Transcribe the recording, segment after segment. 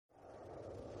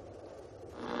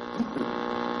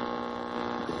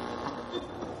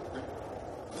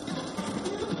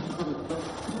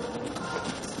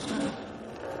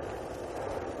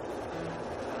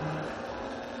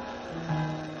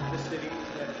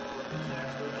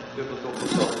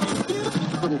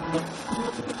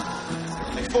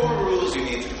Four rules you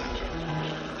need to know.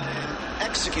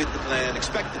 Execute the plan,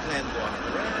 expect the plan to go off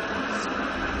the rails,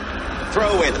 throw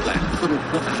away the plan.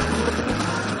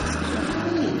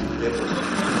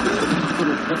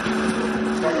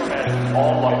 Recommend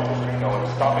all life history knowing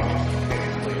stopping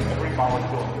instantaneously in every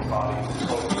molecule of your body.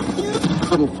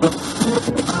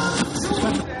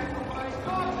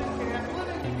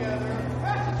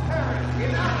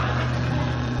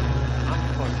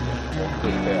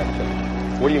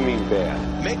 What do you mean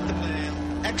bad? Make the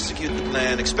plan, execute the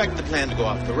plan, expect the plan to go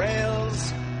off the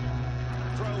rails,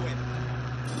 throw away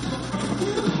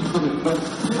the plan.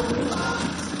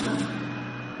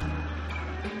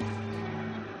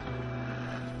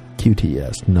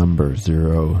 QTS number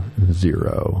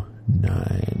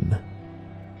 009.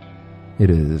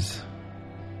 It is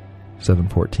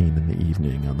 7:14 in the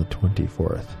evening on the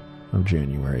 24th of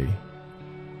January,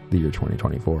 the year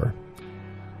 2024.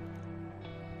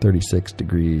 36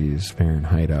 degrees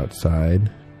Fahrenheit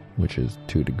outside, which is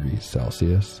 2 degrees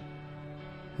Celsius.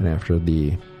 And after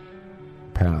the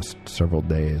past several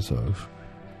days of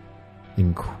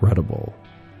incredible,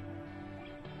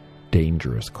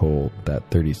 dangerous cold,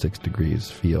 that 36 degrees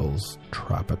feels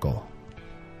tropical.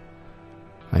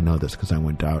 I know this because I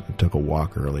went out and took a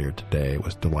walk earlier today. It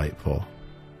was delightful.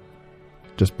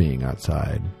 Just being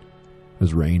outside. It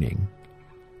was raining.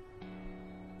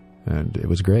 And it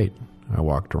was great. I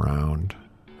walked around.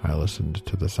 I listened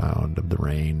to the sound of the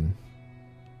rain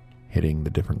hitting the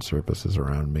different surfaces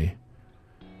around me.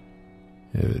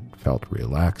 It felt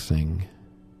relaxing.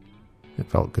 It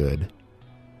felt good.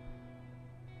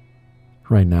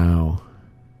 Right now,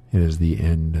 it is the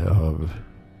end of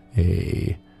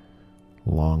a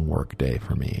long work day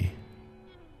for me.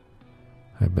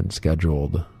 I've been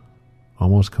scheduled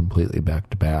almost completely back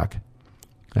to back.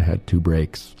 I had 2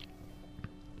 breaks.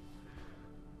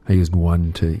 I used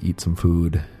one to eat some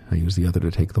food. I used the other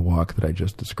to take the walk that I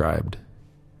just described.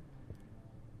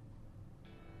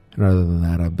 And other than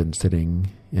that, I've been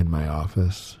sitting in my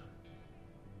office.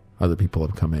 Other people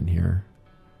have come in here.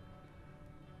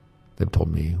 They've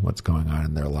told me what's going on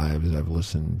in their lives. I've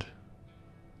listened,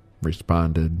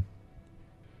 responded.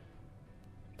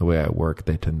 The way I work,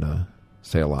 they tend to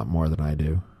say a lot more than I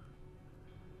do.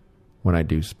 When I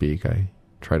do speak, I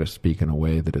try to speak in a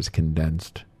way that is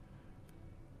condensed,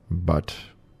 but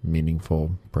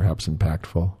meaningful, perhaps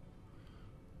impactful.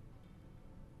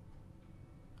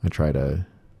 I try to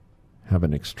have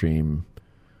an extreme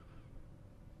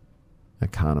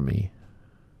economy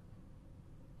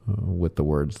with the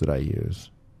words that I use.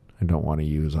 I don't want to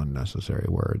use unnecessary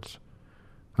words.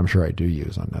 I'm sure I do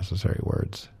use unnecessary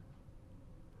words.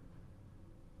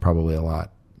 Probably a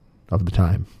lot of the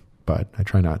time, but I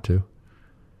try not to.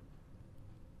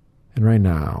 And right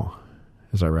now,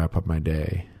 as I wrap up my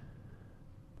day,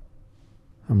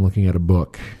 I'm looking at a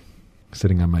book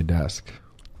sitting on my desk.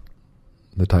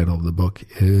 The title of the book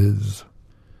is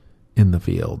In the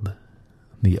Field,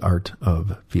 The Art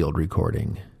of Field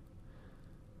Recording.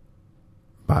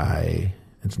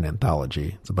 It's an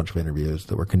anthology. It's a bunch of interviews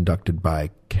that were conducted by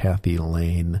Kathy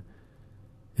Lane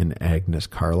and Agnes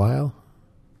Carlisle.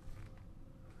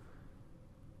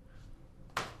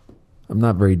 I'm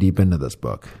not very deep into this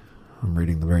book. I'm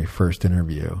reading the very first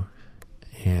interview.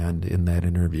 And in that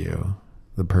interview,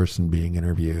 the person being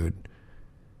interviewed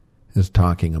is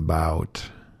talking about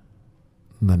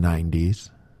the 90s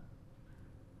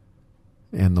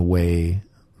and the way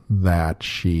that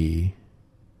she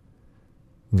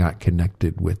got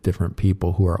connected with different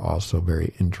people who are also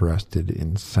very interested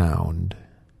in sound,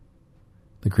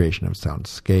 the creation of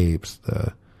soundscapes,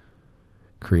 the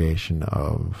creation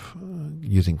of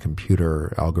using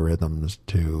computer algorithms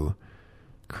to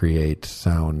create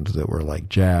sounds that were like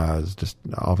jazz, just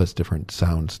all this different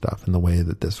sound stuff, and the way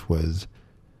that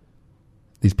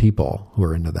these people who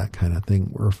are into that kind of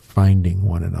thing were finding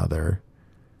one another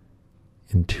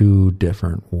in 2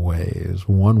 different ways.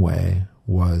 One way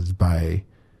was by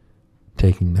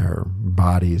taking their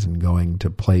bodies and going to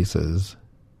places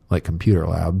like computer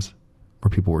labs where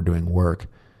people were doing work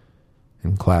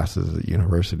in classes at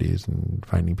universities and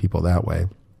finding people that way.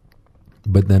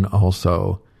 But then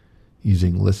also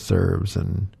using listservs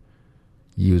and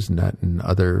Usenet and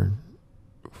other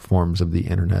forms of the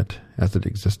internet as it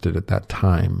existed at that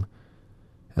time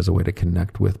as a way to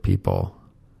connect with people.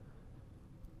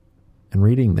 And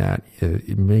reading that,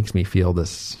 it makes me feel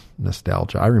this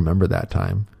nostalgia. I remember that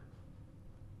time.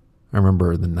 I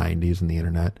remember the 90s and the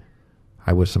internet.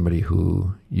 I was somebody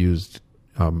who used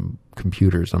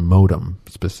computers, a modem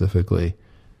specifically,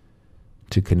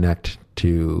 to connect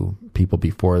to people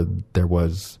before there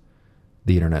was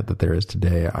the internet that there is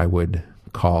today, I would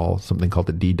call something called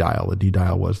a DDial. A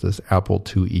DDial was this Apple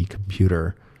IIe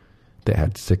computer that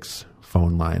had 6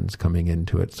 phone lines coming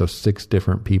into it. So 6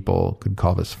 different people could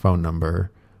call this phone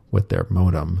number with their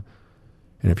modem.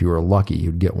 And if you were lucky,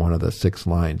 you'd get one of the 6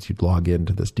 lines. You'd log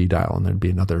into this DDial, and there'd be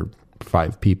another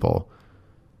 5 people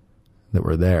that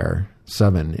were there.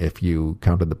 7 if you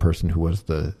counted the person who was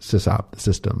the sysop, the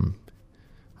system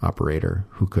operator,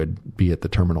 who could be at the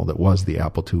terminal that was the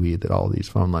Apple IIe that all these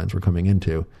phone lines were coming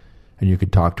into. And you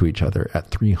could talk to each other at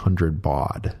 300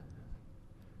 baud,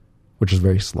 which is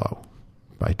very slow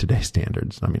by today's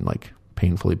standards. I mean, like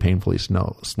painfully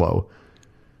slow.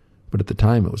 But at the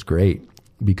time, it was great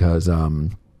because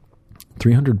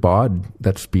 300 baud,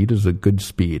 that speed is a good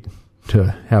speed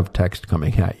to have text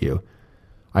coming at you.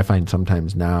 I find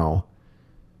sometimes now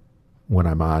when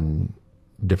I'm on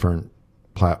different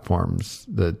platforms,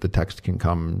 the text can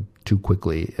come too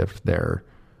quickly if there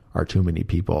are too many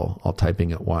people all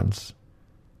typing at once.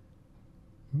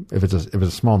 If it's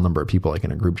a small number of people, like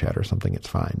in a group chat or something, it's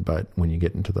fine. But when you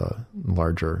get into the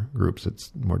larger groups,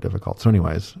 it's more difficult. So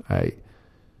anyways, I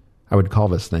would call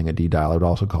this thing a DDial. I would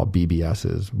also call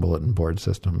BBSs, bulletin board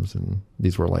systems. And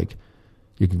these were like,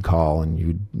 you could call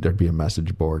and there'd be a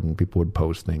message board and people would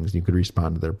post things. You could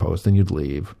respond to their post, then you'd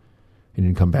leave and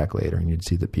you'd come back later and you'd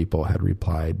see that people had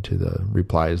replied to the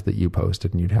replies that you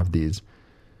posted, and you'd have these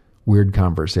weird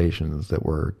conversations that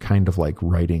were kind of like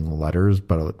writing letters,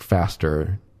 but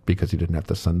faster because you didn't have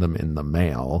to send them in the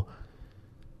mail.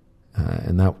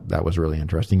 And that was really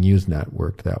interesting. Usenet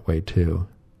worked that way too.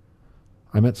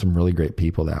 I met some really great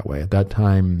people that way. At that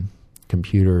time,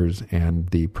 computers and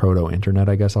the proto-internet,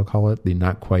 I guess I'll call it, the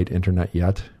not quite internet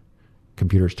yet,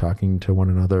 computers talking to one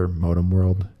another, modem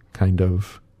world kind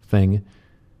of thing,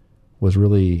 was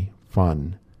really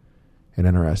fun and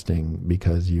interesting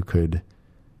because you could,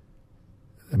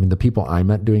 I mean, the people I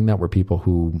met doing that were people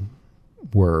who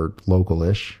were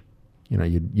local-ish. You know,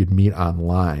 you'd meet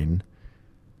online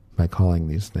by calling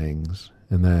these things,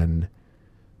 and then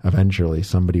eventually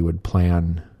somebody would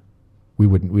plan. We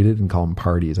didn't call them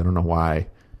parties. I don't know why.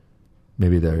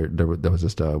 Maybe there was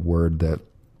just a word that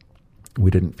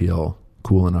we didn't feel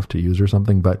cool enough to use or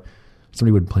something, but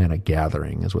somebody would plan a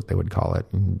gathering is what they would call it.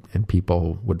 And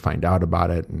people would find out about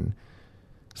it. And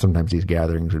sometimes these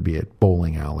gatherings would be at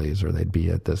bowling alleys, or they'd be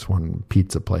at this one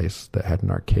pizza place that had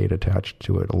an arcade attached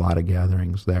to it. A lot of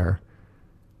gatherings there.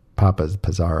 Papa's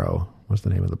Pizarro was the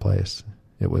name of the place.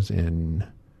 It was in,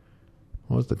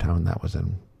 what was the town that was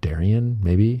in? Darien,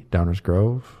 maybe? Downers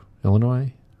Grove,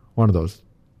 Illinois? One of those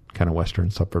kind of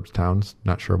western suburbs towns.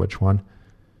 Not sure which one.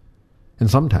 And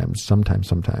sometimes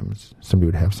somebody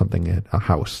would have something at a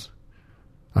house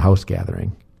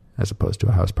gathering, as opposed to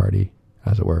a house party,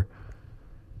 as it were.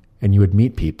 And you would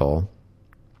meet people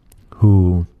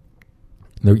who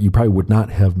you probably would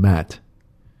not have met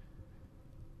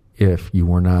if you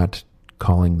were not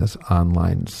calling this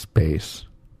online space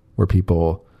where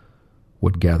people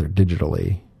would gather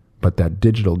digitally. But that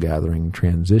digital gathering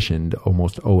transitioned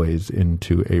almost always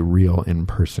into a real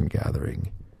in-person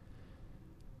gathering.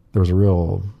 There was a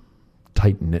real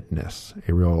tight-knitness,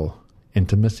 a real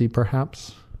intimacy,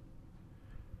 perhaps,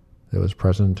 that was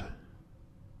present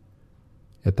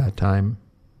at that time.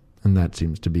 And that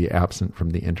seems to be absent from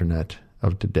the internet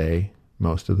of today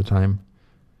most of the time.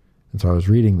 And so I was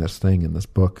reading this thing in this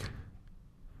book,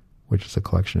 which is a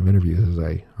collection of interviews, as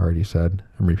I already said.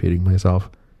 I'm repeating myself.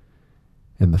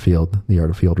 In the field, the art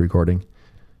of field recording,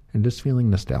 and just feeling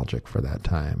nostalgic for that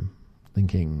time,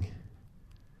 thinking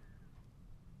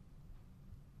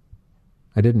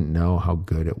I didn't know how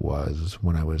good it was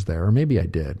when I was there, or maybe I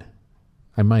did.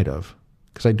 I might have,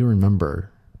 because I do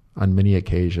remember on many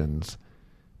occasions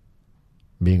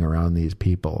being around these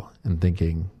people and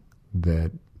thinking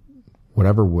that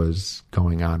whatever was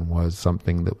going on was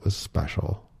something that was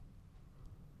special.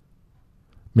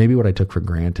 Maybe what I took for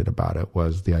granted about it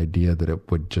was the idea that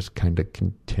it would just kind of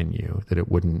continue, that it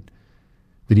wouldn't,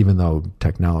 that even though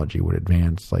technology would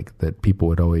advance, like that people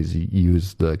would always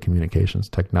use the communications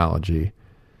technology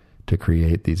to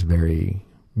create these very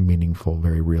meaningful,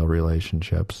 very real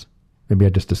relationships. Maybe I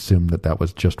just assumed that that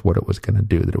was just what it was going to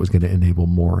do, that it was going to enable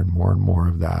more and more and more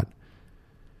of that.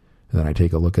 And then I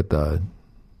take a look at the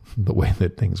way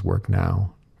that things work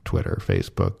now, Twitter,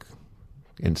 Facebook,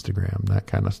 Instagram, that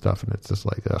kind of stuff. And it's just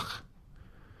like, ugh,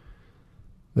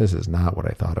 this is not what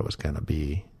I thought it was going to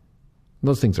be.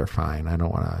 Those things are fine. I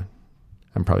don't want to,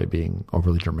 I'm probably being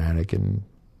overly dramatic and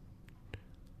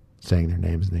saying their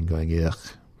names and then going, ugh,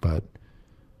 but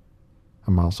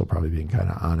I'm also probably being kind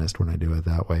of honest when I do it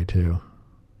that way too.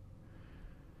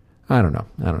 I don't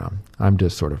know. I'm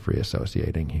just sort of free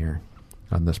associating here.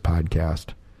 on this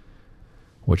podcast,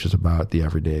 which is about the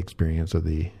everyday experience of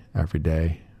the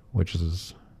everyday, which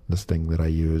is this thing that I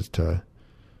use to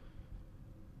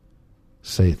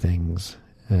say things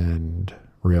and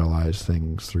realize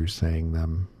things through saying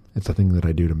them. It's a thing that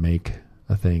I do to make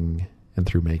a thing, and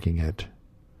through making it,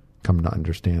 come to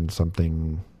understand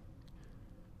something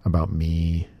about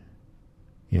me.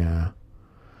 Yeah.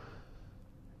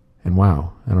 And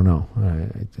wow, I don't know.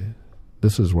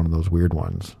 This is one of those weird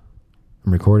ones.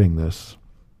 I'm recording this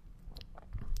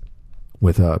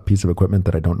with a piece of equipment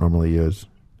that I don't normally use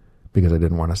because I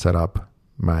didn't want to set up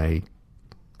my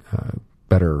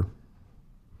better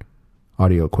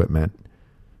audio equipment.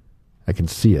 I can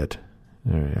see it.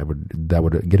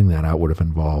 Getting that out would have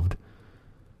involved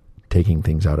taking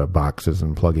things out of boxes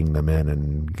and plugging them in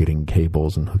and getting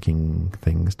cables and hooking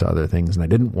things to other things. And I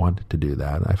didn't want to do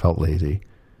that. I felt lazy.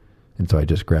 And so I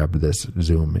just grabbed this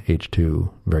Zoom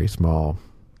H2, very small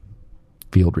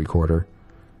field recorder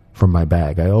from my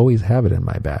bag. I always have it in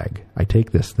my bag. I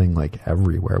take this thing like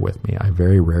everywhere with me. I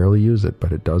very rarely use it,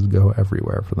 but it does go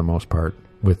everywhere for the most part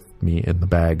with me in the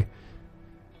bag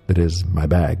that is my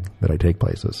bag that I take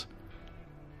places.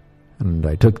 And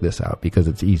I took this out because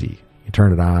it's easy. You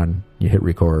turn it on, you hit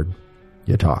record,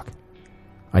 you talk.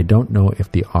 I don't know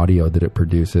if the audio that it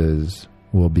produces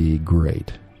will be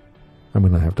great. I'm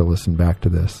going to have to listen back to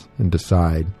this and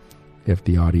decide if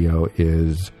the audio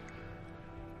is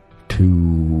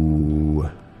too,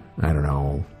 I don't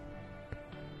know,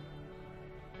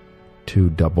 too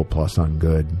double plus on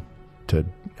good to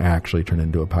actually turn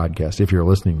into a podcast. If you're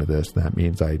listening to this, that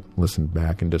means I listened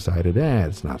back and decided,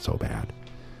 it's not so bad.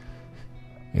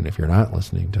 And if you're not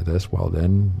listening to this, well,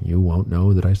 then you won't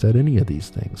know that I said any of these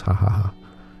things. Ha ha ha.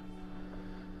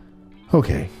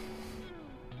 Okay.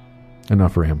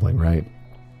 Enough rambling, right?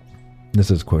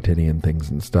 This is Quotidian Things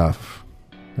and Stuff,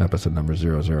 episode number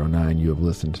 009. You have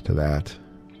listened to that.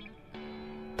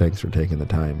 Thanks for taking the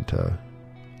time to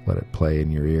let it play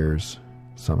in your ears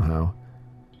somehow.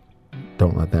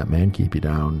 Don't let that man keep you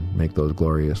down. Make those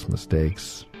glorious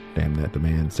mistakes. Damn that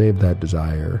demand. Save that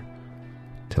desire.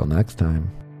 Till next time.